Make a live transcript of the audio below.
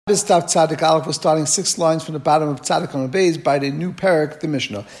Stav Tzadik Aleph was starting 6 lines from the bottom of Tzadik on the base by the new parak, the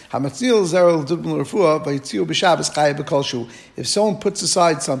Mishnah. If someone puts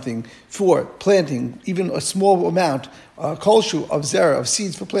aside something for planting, even a small amount, kolshu of zera, of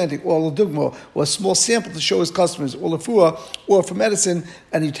seeds for planting, or l'dugmo, or a small sample to show his customers, or lefua, or for medicine,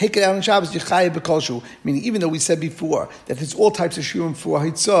 and you take it out on Shabbos, yichayev b'kolshu. Meaning, even though we said before that there's all types of shurim for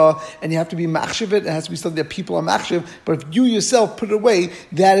hitzah, and you have to be machshav it has to be something that people are machshav, but if you yourself put it away,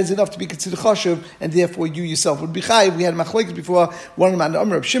 that is enough to be considered chashav, and therefore you yourself would be chayev. We had machlekes before. One of them,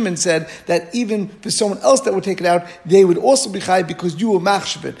 Amar of Shimon, said that even for someone else that would take it out, they would also be chayev because you were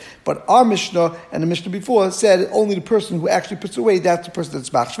machshav it. But our Mishnah and the Mishnah before said only the person who actually puts it away, that's the person that's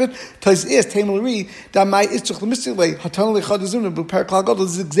machshvit. Tais is Taimari that my itzuk lemistilei hatan lechadazun b'perkal.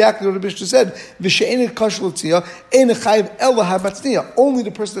 This is exactly what the Mishnah said. V'she'ein kashul tzia ein chayiv ela hamatzniya. Only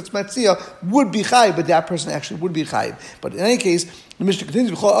the person that's matzniya would be chayiv, but that person actually would be chayiv. But in any case, the Mishnah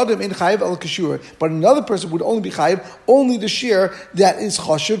continues, but another person would only be chayiv, only the share that is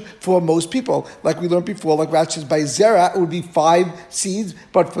chashiv for most people. Like we learned before, like Rashi says, by zera, it would be 5 seeds,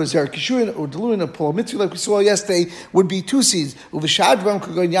 but for zera kishurin or deluin or pol mitzvah, like we saw yesterday, would be 2 seeds. Many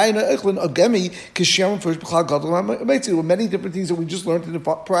different things that we just learned in the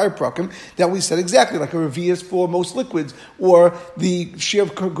prior prakim that we said exactly, like a revius for most liquids, or the share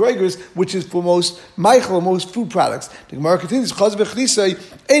of gregors, which is for most meichel, most food products. The Gemara continues,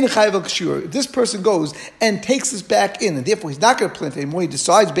 if this person goes and takes this back in, and therefore he's not going to plant anymore, he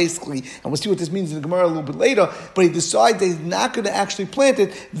decides basically, and we'll see what this means in the Gemara a little bit later, but he decides that he's not going to actually plant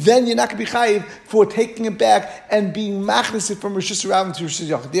it, then you're not going to be chayiv for taking it back and being machlis it from Rosh Hashanah to Rosh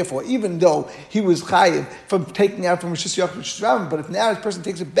Hashanah. Therefore, even though he was chayiv from taking out from Rosh Hashanah to Rosh Hashanah, but if now this person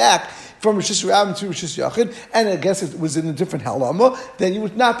takes it back from Rosh Hashanah to Rosh Hashanah, and I guess it was in a different halama, then you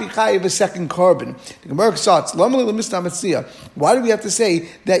would not be chayiv a second carbon. The Gemara starts, why do we have to say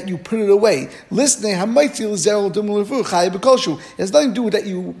that you put it away? Listen, it has nothing to do with that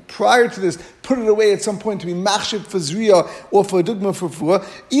you, prior to this, put it away at some point to be machshav for zriya or for dugma for fua.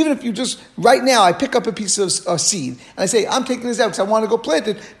 Even if you just, right now, I pick up a piece of seed, and I say, I'm taking this out because I want to go plant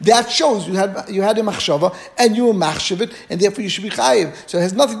it, that shows you had a machshava, and you were machshav it, and therefore you should be chayiv. So it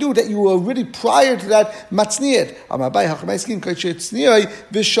has nothing to do with that you were already prior to that matzniyat.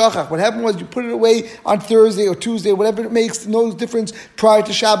 What happened was you put it away on Thursday or Tuesday, whatever it makes, no difference, prior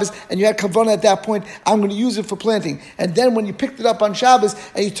to Shabbos, and you had kavanah at that point, I'm going to use it for planting. And then when you picked it up on Shabbos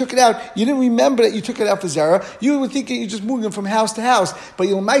and you took it out, you didn't remember that you took it out for zera. You were thinking you're just moving it from house to house, but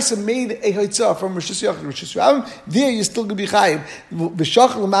you Maisa made a haitzah from Rosh Hashanah to Rosh Hashanah. There you're still going to be chayiv.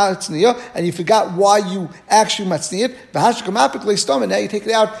 And you forgot why you actually matzniyat. Now you take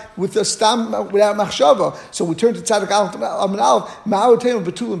it out with a stam without machshava. So we turn to Tzadik Aleph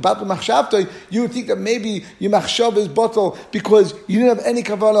you would think that maybe your machshava is bottle because you didn't have any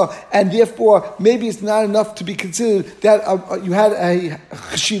kavanah, and therefore maybe it's not enough to be considered that you had a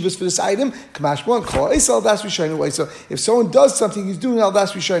cheshivas for this item. If someone does something, he's doing al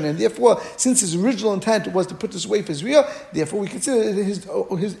das rishon, and therefore, since his original intent was to put this away for zriyah, therefore we consider it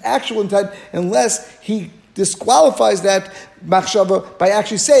his actual intent, unless he disqualifies that machshava by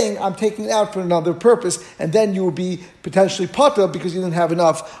actually saying, I'm taking it out for another purpose, and then you will be potentially potter because you didn't have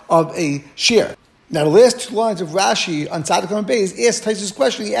enough of a share. Now, the last 2 lines of Rashi on Tzadik on Beis asks Taisus'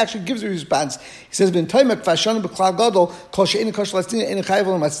 question. He actually gives a response. He says, "Ben Taimek Fashan b'Klal Gadol Kol she'ein Kashal Latzniyah ein chayiv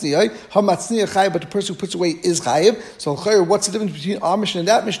al Matzniyah. Ha Matzniyah chayiv, but the person who puts away is chayiv. So, what's the difference between our Mishnah and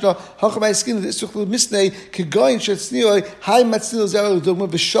that Mishnah? Hachamay skin the Isuch Misnei Kegoyin She'Tzniyah Hai Matzniyah Zera L'Dugma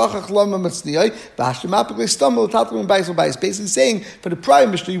V'Shachach Lama Matzniyah V'Hashtem Apik Stumble Tatlum Bais Bais." Basically saying for the prior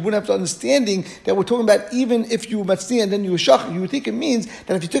Mishnah, you wouldn't have to understanding that we're talking about even if you were Matzniyah and then you were Shachach, you would think it means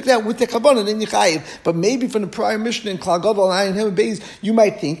that if you took that with the kavanah, then you chayiv. But maybe from the prior Mishnah in Klal Gadol and Ayin Beis, you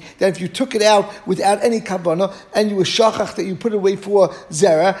might think that if you took it out without any kavanah and you were shachach that you put it away for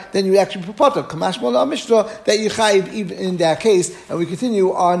zera, then you would actually be potter. Kamash Mola Mishnah that you chayiv even in that case. And we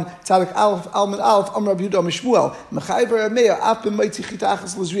continue on Tzadik Aleph Alman Aleph Amar Rabbi Yehuda Mishmuel Mechayiv Rameya Af B'Meitzi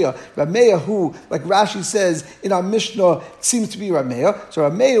Chitachas L'Zriya. Rameya, who, like Rashi says in our Mishnah, seems to be Rameya. So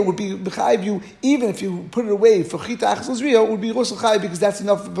Rameya would be mechayiv you even if you put it away for Chitachas L'Zriya, it would be Rosel Chayiv because that's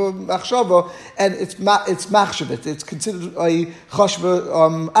enough of a machshava, and it's machshavit. It's considered a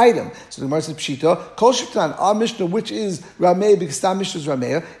chashva item. So the Gemara says pshita kol shiftan. Our Mishnah, which is Rameya because that Mishnah is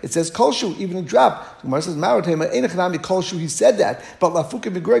Rameya, it says kolshu, even a drop. The Gemara says maratema einachanami kolshu. He said that, but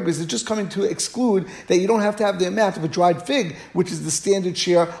lafukim begreg is just coming to exclude that you don't have to have the amount of a dried fig, which is the standard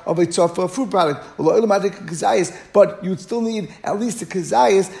share of a tzaf for a food product. But you would still need at least a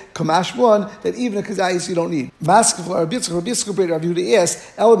kazayas kamash one that even a kazayas you don't need. Rabbi Yehuda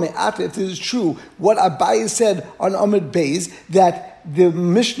asked, if it is true what Abaye said on Amud Beis, that the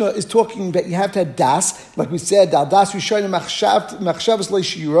Mishnah is talking that you have to have das, like we said, das rishonim machshavas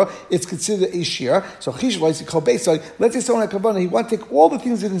leishira, it's considered a shir. So chishvah called base. So let's say someone had kavanah, he wants to take all the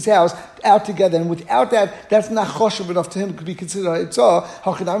things in his house out together, and without that, that's not choshev enough to him to be considered itzah.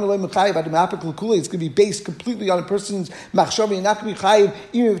 It's going to be based completely on a person's machshavah. You're not going to be chayiv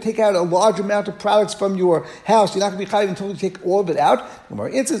even if you take out a large amount of products from your house. You're not going to be chayiv until you take all of it out. The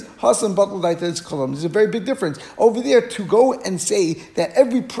answers hasan batal daita kolam. There's a very big difference over there to go and say that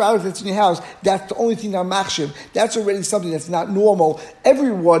every product that's in your house, that's the only thing that machshav. That's already something that's not normal.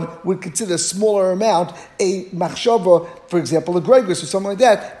 Everyone would consider a smaller amount a machshava, for example, a gregus or something like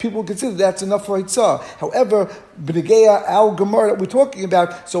that. People would consider that's enough for hitzah. However, b'negeya, our gemara that we're talking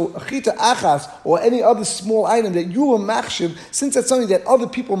about, so achita achas or any other small item that you are machshav, since that's something that other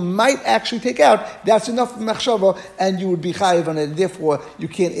people might actually take out, that's enough for machshava, and you would be chayiv on it. And therefore, you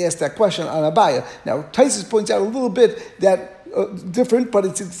can't ask that question on Abaya. Now, Taisus points out a little bit that different, but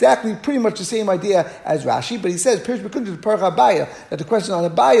it's exactly pretty much the same idea as Rashi. But he says, Pirish B'kundu to Parach Abaya, that the question on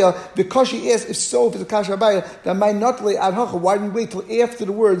Abaya, because she asks, if it's a kasha Abaya, that might not lay ad hoc. Why didn't we wait till after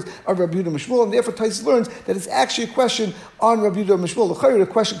the words of Rabbi Yehuda Mishmuel? And therefore, Taisus learns that it's actually a question on Rabbi Yehuda Mishmuel. The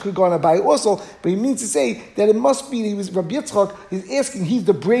question could go on Abaya also, but he means to say that it must be he was Rabbi Yitzchak. He's asking, he's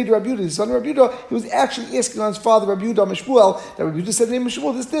the braid Rabbi Yehuda, his son Rabbi Yehuda. He was actually asking on his father Rabbi Yehuda Mishmuel, that Rabbi Yehuda said the name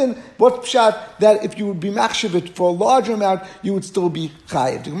Mishmuel. This then, what pshat that if you would be machshavit for a larger amount, you would still be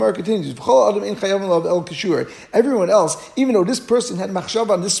chayiv. The Gemara continues, everyone else, even though this person had machshav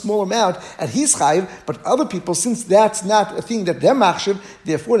on this small amount, and he's chayiv, but other people, since that's not a thing that they're machshav,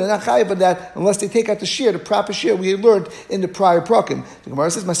 therefore they're not chayiv on that unless they take out the shear, the proper shear we had learned in the prior prakim. The Gemara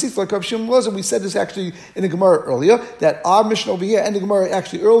says, Masif like Rav Shimon Lazar, we said this actually in the Gemara earlier, that our mission over here and the Gemara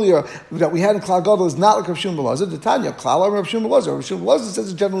actually earlier that we had in Klal Gadol is not like Rav Shimon Lazar. The Tanya, Klal Rav Shimon Lazar. Rav Shimon Lazar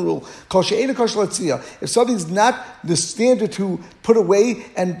says a general rule, Kol she'ena kol shelatziyah. If something's not the standard to put away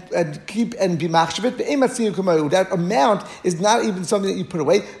and keep and be machshavit, that amount is not even something that you put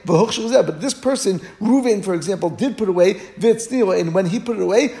away. But this person, Reuven, for example, did put away, and when he put it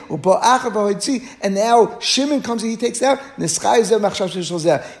away, and now Shimon comes and he takes it out,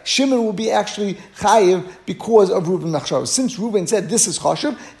 Shimon will be actually chayiv because of Reuven machshava. Since Reuven said this is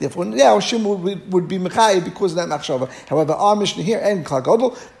chashav, therefore now Shimon would be mechayiv because of that machshava. However, our Mishnah here and Klal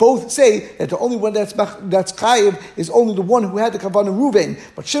Gadol both say that the only one that's chayiv is only the one who had the kavanah Reuven,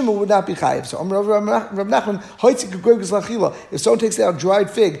 but Shimon would not be chayiv. So Rav Nachman, if someone takes out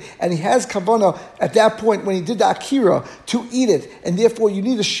dried fig and he has kavanah at that point when he did the akira to eat it, and therefore you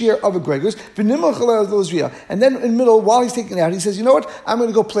need a shear of a gregus, and then in the middle, while he's taking it out, he says, you know what, I'm going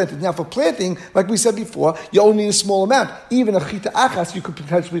to go plant it. Now for planting, like we said before, you only need a small amount. Even a chita achas you could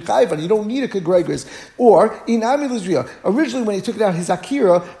potentially chayiv on. You don't need a gregus. Or inami l'zriya. Originally when he took it out, his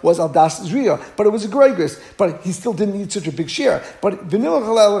akira was al das zriya, but it was a gregus, but he still didn't need such a big shear. But when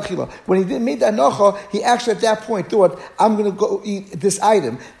he made that nacha, he actually at that point thought, I'm going to go eat this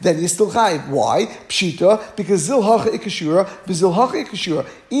item. Then he's still chayiv. Why? Pshita, because zilhacha ikashura, v'zilhacha ikashura.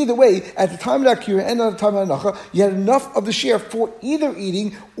 Either way, at the time of the akira and at the time of the nacha, you had enough of the shear for either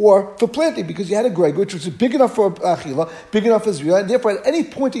eating or for planting, because you had a greg, which was big enough for achila, big enough for zriya, and therefore at any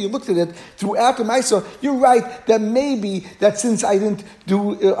point that you looked at it throughout the Maisa, you're right that maybe that since I didn't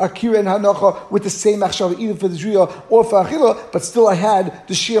do akira and hanacha with the same achshava, either for the zriya or for achila, but still I had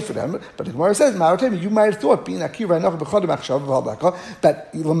the shear for them. But the Gemara says, you might have thought being akira and hanacha b'chodem achshava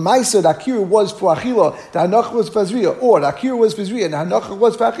that the Maisa, the akira was for achila, the hanacha was for zriya, or the akira was for zriya and the hanacha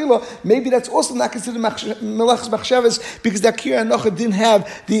was for achila. Maybe that's also not considered melachas machshavas, because the akira and hanacha didn't have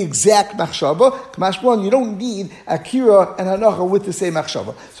the exact machshava. Kamashbon, you don't need akira and hanacha with the same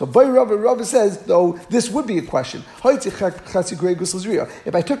machshava. So Rava says, though, this would be a question. If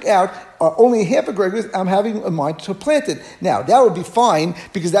I took out only half a gregus, I'm having a mind to plant it. Now, that would be fine,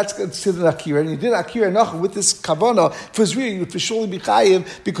 because that's considered akira, and you did akira nacha with this kavana for zriya, you would for surely be chayiv,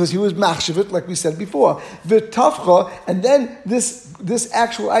 because he was machshavit, like we said before. V'tafcha, and then this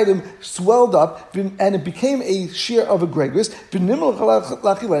actual item swelled up, and it became a shear of a gregus,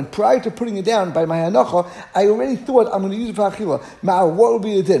 and prior to putting it down by my hanacha, I already thought I'm going to use it for achila. What will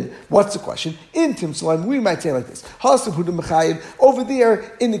be the din? What's the question? In Tim Salam, we might say like this. Over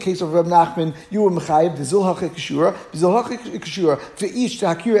there, in the case of Rab Nachman, you were mechayiv, the zilhacha kashura, for each the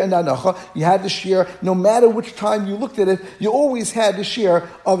hakira and hanacha, you had the shear, no matter which time you looked at it, you always had the shear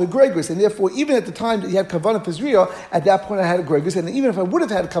of a gregus, and therefore, even at the time that you had kavanah for zriya, at that point I had a gregus, and even if I would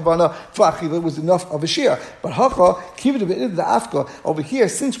have had kavanah for achila, it was enough of a shear. But hacha, kivit of the afka, over here,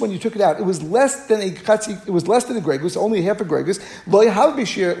 since when you took it out, it was less than a chatzi, it was less than a gregus, only half a gregus, lo yahav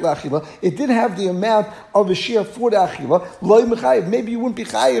b'shir la'achila, it did have the amount of a shear for the achila, lo mechayiv, maybe you wouldn't be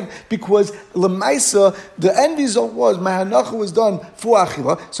chayiv, because Lemaisa, the end result was my hanacha was done for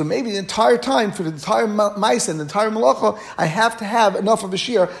achila. So maybe the entire time for the entire maisa and the entire malacha, I have to have enough of a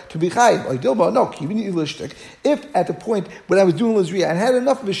shear to be chayiv. No, if at the point when I was doing Lazriya, I had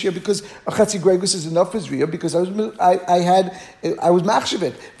enough of a shear because a chatzi gregus is enough for Zriya because I was machshav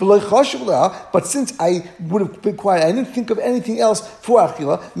it. But since I would have been quiet, I didn't think of anything else for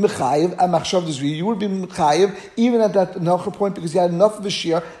achila. Mechayiv and machshav Zriya, you would have been mechayiv even at that hanacha point because you had enough of a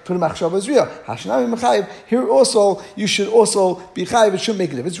shear for the machshav Zriya. Hashanami mechayiv. Here also you should also be chayiv. It shouldn't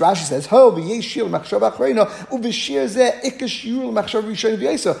make a difference. Rashi says,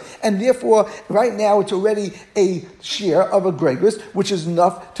 and therefore, right now it's already a shear of a gregus, which is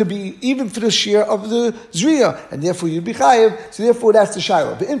enough to be even for the shear of the zriya, and therefore you'd be chayiv. So therefore, that's the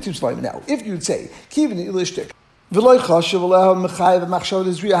shiloh. But now, if you'd say, kivin ilishtik. If you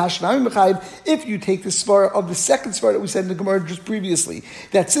take the svara of the second svara that we said in the Gemara just previously,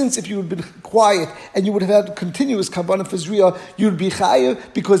 that since if you had been quiet and you would have had continuous kavanah for zriya, you'd be chayiv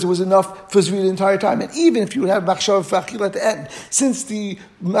because it was enough for zriya the entire time. And even if you would have machshav for achila at the end, since the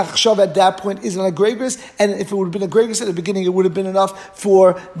machshav at that point isn't a gregus, and if it would have been a gregus at the beginning, it would have been enough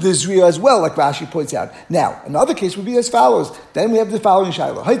for the zriya as well, like Rashi points out. Now, another case would be as follows. Then we have the following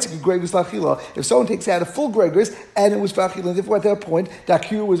shiloh. If someone takes out a full gregus, and it was for Achila. And therefore, at that point, the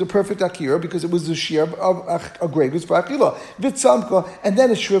Akira was a perfect Akira because it was the shear of a gregus for Achila. Vitsamka, and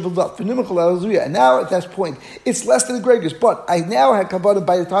then it shriveled up. And now, at that point, it's less than a gregus. But I now had Kabbalah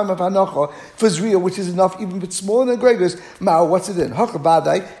by the time of Hanacha for Zriya, which is enough, even a bit smaller than a gregus. Mao, what's it in?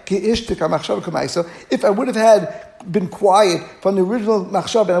 If I would have had been quiet from the original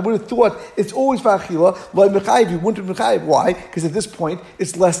machshava, and I would have thought it's always for achila, you wouldn't have mechayiv. Why? Because at this point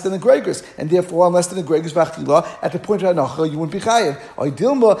it's less than a gregus, and therefore I'm less than a gregus for achila. At the point of hanacha, you wouldn't be chayiv.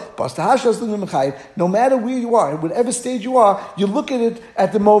 No matter where you are, in whatever stage you are, you look at it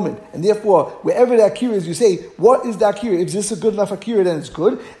at the moment, and therefore wherever the akira is, you say, what is the akira? If this is a good enough akira, then it's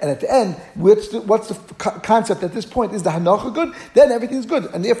good. And at the end, what's the concept at this point? Is the hanacha good? Then everything's good.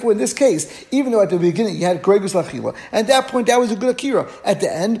 And therefore, in this case, even though at the beginning you had gregus achila, and at that point, that was a good akira. At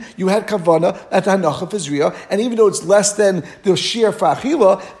the end, you had kavana at the hanacha for zriya, and even though it's less than the shear for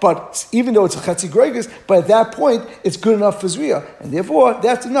achila, but even though it's a chatzi gregus, but at that point, it's good enough for zriya, and therefore,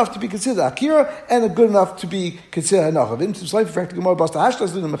 that's enough to be considered akira, and good enough to be considered hanacha.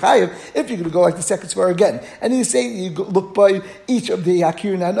 If you're going to go like the second svara again, and you say you look by each of the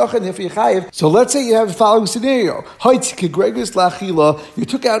akira and hanacha, and therefore you chayiv. So let's say you have the following scenario: you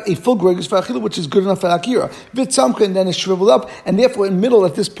took out a full gregus for achila, which is good enough for akira. And then it shriveled up, and therefore in the middle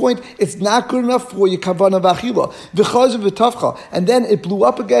at this point it's not good enough for your kavana v'achila. And then it blew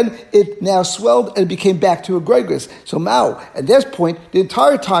up again. It now swelled and became back to a gregus. So now at this point, the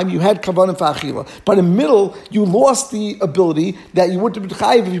entire time you had kavana v'achila, but in the middle you lost the ability that you wouldn't have been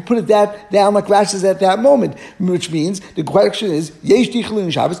chayiv if you put it that down like Rashi says at that moment. Which means the question is yesh tichlin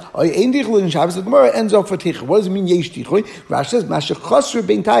Shabbos or ein tichlin Shabbos. The Gemara ends off for tichel. What does it mean yesh tichlin? Rashi says masher chasr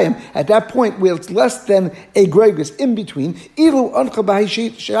bein tayim. At that point where it's less than a gregus in between, if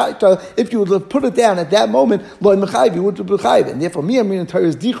you would have put it down at that moment, you would have been chayiv. And therefore,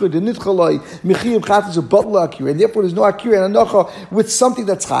 and therefore there's no akira and hanacha with something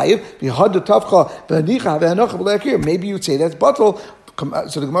that's chayiv. Maybe you'd say that's batal.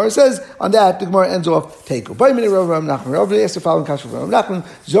 So the Gemara says, on that, the Gemara ends off, Teiko. Rav asked the following question from Rav Nachman,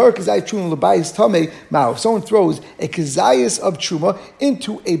 Zor kazayis truma l'bayis tamei ma'u. If someone throws a kazayis of truma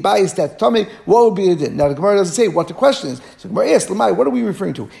into a bayis that's tamei, what would be the din? Now the Gemara doesn't say what the question is. So the Gemara asks, Lamai, what are we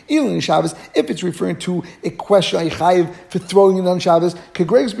referring to? Ilin Shabbos, if it's referring to a question, a chayiv for throwing it on Shabbos,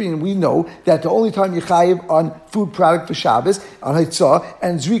 Kegreg's being, we know that the only time you chayiv on food product for Shabbos, on Haitzah,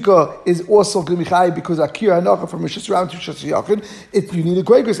 and Zrika is also going to be chayiv because Akira Hanacha from Rishus Ram to Rishus Yachid, you need a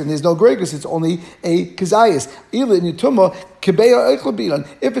gregus, and there's no gregus, it's only a kazayas.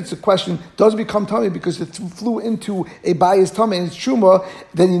 If it's a question, does it become tummy because it flew into a bayis tummy and it's truma,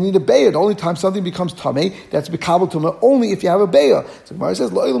 then you need a beya. The only time something becomes tummy, that's bekabel tumah, only if you have a beya. So Gemara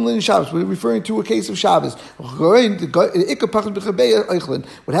says, Shabbos, we're referring to a case of Shabbos. What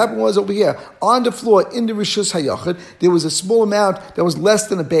happened was over here, on the floor, in the Rishus Hayachid, there was a small amount that was less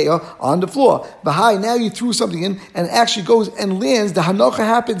than a beya on the floor. Bahai, now you threw something in, and it actually goes and lands, the hanocha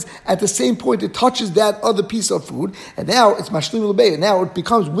happens at the same point, it touches that other piece of food, and now it's mashlim l'beya. Now it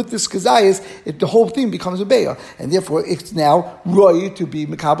becomes, with this kazayas, the whole thing becomes a beya, and therefore it's now roy to be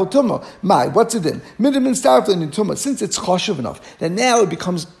mekabel tumah. What's it then? Minim starflin in tumah. Since it's choshev enough, then now it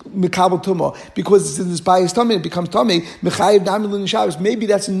becomes mekabel tumah because it's in this bayis tumah. It becomes tumah mechayiv namilin Shabbos. Maybe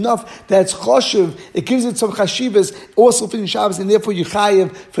that's enough. That's choshev. It gives it some chashivas also for Shabbos, and therefore you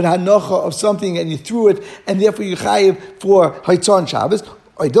chayiv for the hanocha of something, and you threw it, and therefore you chayiv for haitzah on Shabbos.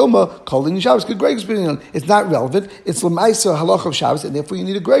 Oidilma, calling Shabbos, good Gregos Binyan. It's not relevant. It's Lamaisa Halach of Shabbos, and therefore you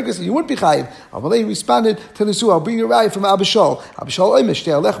need a Gregos, and you wouldn't be Chayiv. Amalei responded to the I'll bring you a raya from Abishal. Abishal Oimish,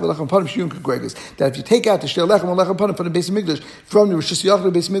 Shtei Alechem Alechem Panim Shiyun Gregos. That if you take out the Shtei Alechem Alechem Panim from the Beis Hamikdash, from the Rosh Hashanah to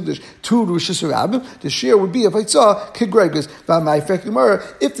the Beis Hamikdash to the Rosh Hashanah, the share would be, if I saw Kegregos,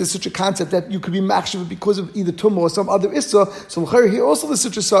 if there's such a concept that you could be Makshav because of either Tumah or some other Issa, so here also there's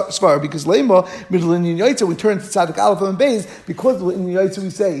such a Svar, because Lema, middle in Yaitza, we turn to Tzadik Aleph and Beis, because in Yaitza we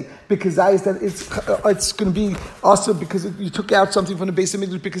say, because that it's going to be also because you took out something from the Beis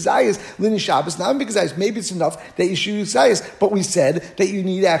Hamikdash, because Lini Shabbos, not because maybe it's enough that you should use Zayas, but we said that you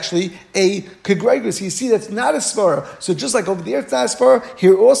need actually a Kegregos. You see, that's not a Svara. So just like over there, it's not a Svara,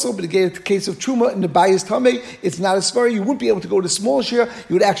 here also, but again, in the case of Truma and the Bayis Tameh, it's not a Svara. You wouldn't be able to go to small share.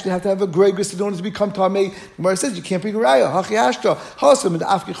 You would actually have to have a Gregos in order to become Tameh. Gemara says you can't bring a Raya. Hachi Ashta, Hasam, and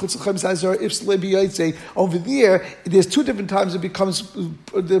Afki Chutzachem Zayzar, if Slebi Yaitse. Over there, there's two different times it becomes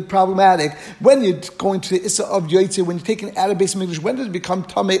problematic. When you're going to the Issa of Yaitse, when you're taking out of Beis Hamikdash, when does it become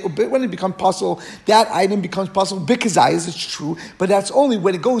Tameh, or when it becomes possible, that item becomes possible because it's true, but that's only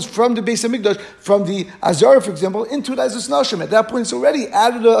when it goes from the Beis Hamikdash, from the Azara, for example, into the Azus Nashim. At that point, it's already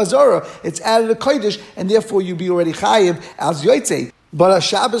out of the Azara, it's out of the Kodesh, and therefore you'll be already Chayiv as Yaitse. But a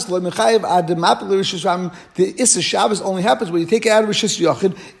Shabbos lo mechayev ad the mapel Rosh Hashanah. The Issa Shabbos only happens when you take it out of Rosh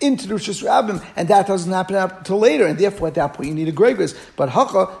Hashanah into the Rosh Hashanah, and that doesn't happen until later. And therefore, at that point, you need a Gregos. But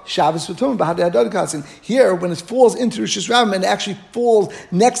Hacha Shabbos v'Tumah b'Hadei Hadad. Here, when it falls into Rosh Hashanah and it actually falls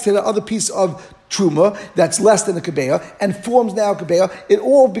next to the other piece of Truma that's less than a Kabeya and forms now a Kabeya, it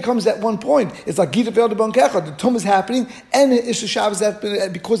all becomes at one point. It's like Gita Ve'Od Bankecha. The Tumah is happening, and the Issa Shabbos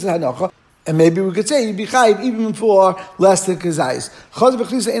happening because of the Hanacha. And maybe we could say you'd be chayiv even for less than kazayis.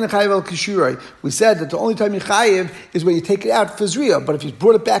 We said that the only time you chayiv is when you take it out for zriya. But if you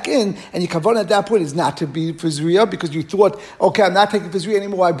brought it back in and your kavanah at that point is not to be for zriya because you thought, okay, I'm not taking for zriya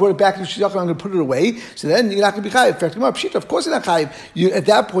anymore. I brought it back to shidduch. I'm going to put it away. So then you're not going to be chayiv. Of course you're not chayiv. At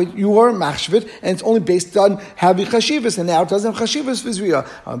that point you are machshvit, and it's only based on having chashivas. And now it doesn't have chashivas for zriya.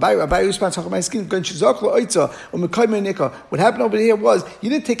 What happened over here was you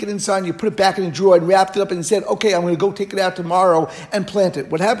didn't take it inside. You put it back in a drawer and wrapped it up and said, okay, I'm going to go take it out tomorrow and plant it.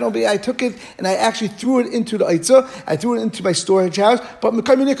 What happened over here, I took it and I actually threw it into the Eitzah. I threw it into my storage house, but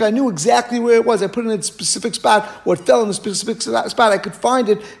I knew exactly where it was. I put it in a specific spot, or it fell in a specific spot. I could find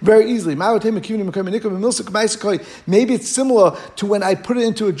it very easily. Maybe it's similar to when I put it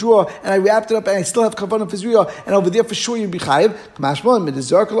into a drawer and I wrapped it up and I still have kavanah for zriya, and over there for sure you'd be chayiv.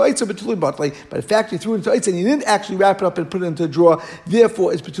 But the fact you threw it into Eitzah and you didn't actually wrap it up and put it into a drawer,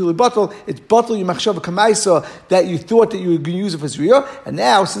 therefore it's betuli batal. It's batal you machshav kamaisa that you thought that you were going to use it for zriya, and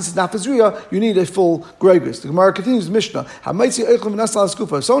now since it's not for zriya, you need a full Gregos. The Gemara continues the Mishnah.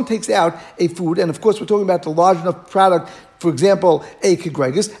 If someone takes out a food, and of course we're talking about the large enough product, for example, a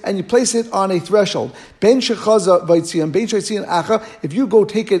Kegregos, and you place it on a threshold. Ben shechaza v'itzian, ben sheitzian acha. If you go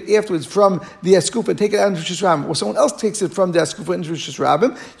take it afterwards from the eskufa and take it out into Rosh Hashanah, or someone else takes it from the eskufa into Rosh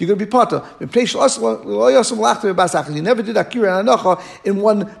Hashanah, you're going to be potter. You never did akira and anacha in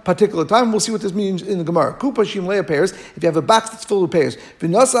one particular time. We'll see what this means in the Gemara. Kupa shim leia pears. If you have a box that's filled with pears,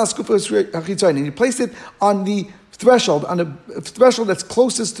 and you place it on the threshold, on a threshold that's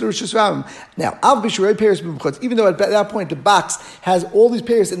closest to the Rosh Hashanah. Now, even though at that point the box has all these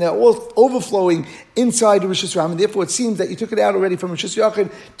pears and they're all overflowing inside the Rosh Hashanah, and therefore it seems that you took it out already from Rosh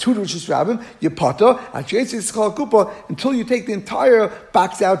Hashanah to the Rosh Hashanah, you potter, until you take the entire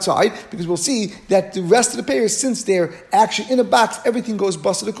box outside, because we'll see that the rest of the pears, since they're actually in a box, everything goes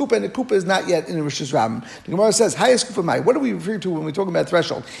busted the kupa, and the kupa is not yet in the Rosh Hashanah. The Gemara says, what do we refer to when we're talking about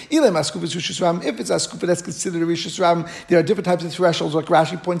threshold? If it's a skupa that's considered a Rosh Hashanah, there are different types of thresholds, like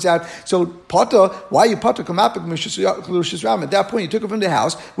Rashi points out. So potter, why you potter come up at that point you took it from the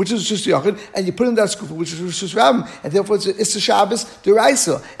house, which is Rosh Hashanah, and you put it in that skufa, which is Rosh Hashanah, and therefore it's a Shabbos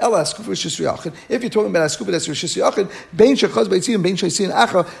deraisa. Ela skufa Rosh Hashanah. If you're talking about a skufa that's Rosh Hashanah, bein shechaz beitzin, bein sheitzin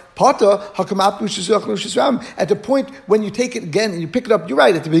acha, potter hakamap Rosh Hashanah. At the point when you take it again and you pick it up, you're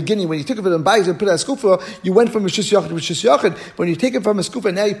right. At the beginning, when you took it from the bayis and put it in a skufa, you went from Rosh Hashanah to Rosh Hashanah. When you take it from a skufa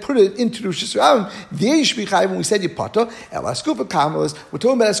and now you put it into Rosh Hashanah, there you should be chayiv. When we said you potter, ela skufa kamelas, we're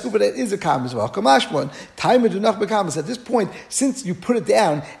talking about a skufa that is a kamelas. Time do not become at this point, since you put it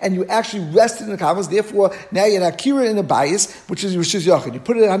down and you actually rested in the kamelas, therefore now you're an akira in the bayis, which is Rosh Hashanah. You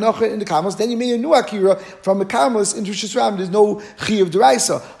put it hanacha in the kamelas, then you made a new akira from the kamelas into Rosh Hashanah. There's no chi of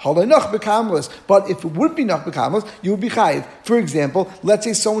deraisa. Halay nach bekamelas. But if it would be nach bekamelas, you would be chayiv for For example, let's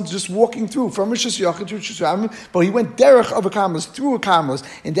say someone's just walking through from Rishus Yachid to Rishus Rabim, but he went derech of a karmelis, through a karmelis.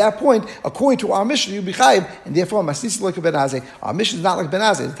 In that point, according to our mission, you'll be chayiv, and therefore masnis like a ben azay. Our mission is not like ben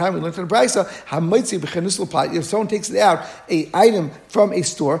azay. At the time we learned in the brayso, hamaitzi b'chenus l'plat. If someone takes it out, a item from a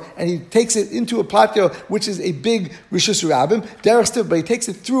store, and he takes it into a platio, which is a big Rishus Rabim, derech still, but he takes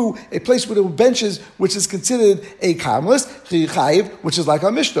it through a place where there were benches, which is considered a karmelis, chayiv, which is like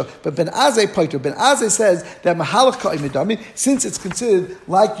our mishnah. But ben azay paiter. Ben azay says that mahalach ka'imidami, since it's considered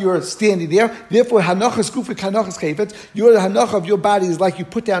like you're standing there, therefore hanachas gufik hanachas chayfetz, your hanacha of your body is like you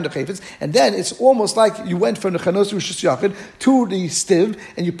put down the chayfetz, and then it's almost like you went from the chanos rishus yachid to the stiv,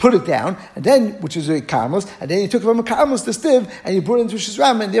 and you put it down, and then, which is a karmelis, and then you took from a karmelis the stiv, and you put it into rishus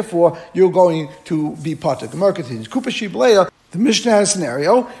ram, and therefore you're going to be potter. Gemara continues. Kupashi b'leya. The Mishnah had a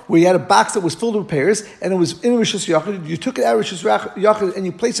scenario where you had a box that was filled with pears, and it was in Rishus Yachid. You took it out of Rishus Yachid and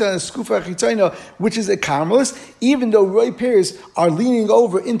you placed it on a skufa chitzayna, which is a karmelis, even though roy pears are leaning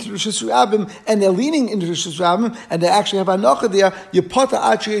over into Rishus Rabim, and they're leaning into Rishus Rabim, and they actually have anacha there. You pata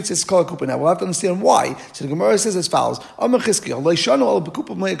atchiates its kol kupa. Now we'll have to understand why. So the Gemara says as follows: the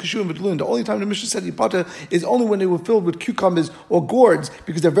only time the Mishnah said you pata is only when they were filled with cucumbers or gourds,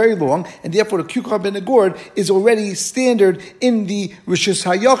 because they're very long, and therefore the cucumber and the gourd is already standard in the Rishus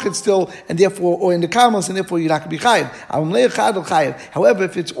HaYachid still, and therefore, or in the Karmelis, and therefore you're not going to be chayiv. However,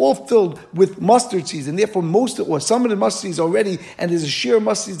 if it's all filled with mustard seeds, and therefore most or some of the mustard seeds already, and there's a sheer of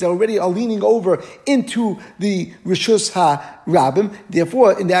mustard seeds that already are leaning over into the Rishus HaRabim,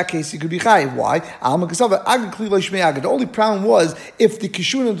 therefore in that case you could be chayiv. Why? The only problem was if the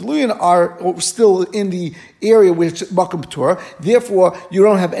Kishun and Deluyan are still in the area which Makam Torah, therefore you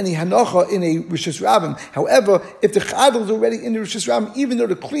don't have any hanacha in a Rishus Rabim. However, if the Chadal is already in the Rishus Rabim, even though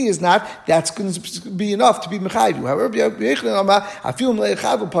the Kli is not, that's going to be enough to be Mechayiv. However,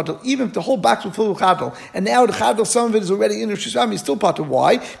 even if the whole box was filled with Chadal, and now the Chadal, some of it is already in the Rishus Rabim, he's still Pater.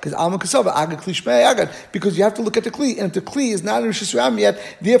 Why? Because Alma Kasava, Agad Kli Shmei Agad. Because you have to look at the Kli, and if the Kli is not in the Rishus Rabim yet,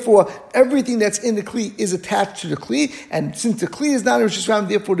 therefore everything that's in the Kli is attached to the Kli, and since the Kli is not in the Rishus Rabim,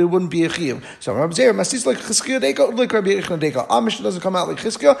 therefore there wouldn't be a Chiyuv. So Rabbi Zeir, Masis like Chizkiah Deka, like Rabbi Yechon Deka. Our Mishnah doesn't come out like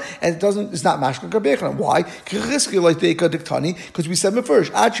Chizkiah, and it's not Mashka Rabbi Yechon. Why? Chizkiah like Deka Diktani, because we said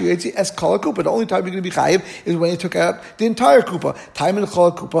first, actually it's es kala kupa. The only time you're going to be chayiv is when you took out the entire kupa. Time in the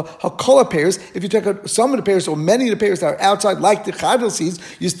kala kupa, hakala pears. If you take out some of the pears or many of the pears that are outside, like the chadal seeds,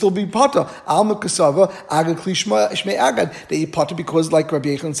 you still be pata. Alma kasava agad klishma shmei agad. They eat pata because, like Rabbi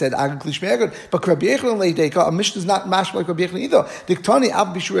Yechon said, agad klishmei agad. But Rabbi Yechon leideka, a Mishnah is not mashma like Rabbi Yechon either. Diktani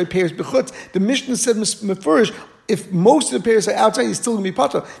av bishurei pears bechutz. The Mishnah said mefurish. If most of the pears are outside, you're still going to be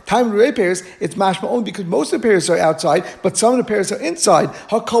pata. Time of the ray pears, it's mashma only because most of the pears are outside, but some of the pears are inside.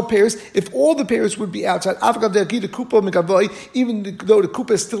 Hakol pears, if all the pears would be outside, even though the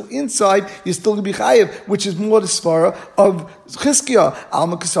kupa is still inside, you're still going to be chayiv, which is more the svara of Chizkiah.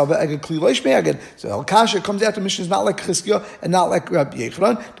 Alma kasava agad kli loish me'agad. So El Kasha comes out, the mission is not like Chizkiah and not like Rabbi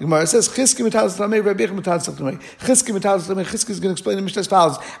Yechon. The Gemara says, Chizkiah metalas tamei, Rabbi Yechon metalas tamei. Chizkiah metalas tamei. Chizkiah is going to explain the mission as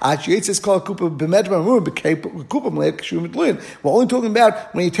follows. Achiyetz is called kupa b'medra mur b'kei kupa. We're only talking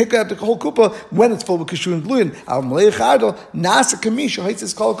about when you take out the whole kupa when it's full with kishur and bluin.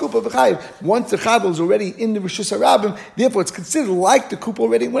 Once the chadal is already in the Rishus HaRabim, therefore it's considered like the kupa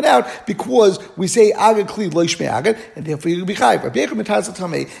already went out because we say agad kli lo yishmei agad, and therefore you'll be chayiv.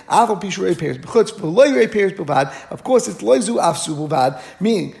 Of course, it's loizu afsu b'vad,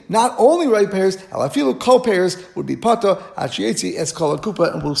 meaning not only right pairs, alafilu kol pairs would be pata. Achiyetzi es kol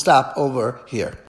kupa, and we'll stop over here.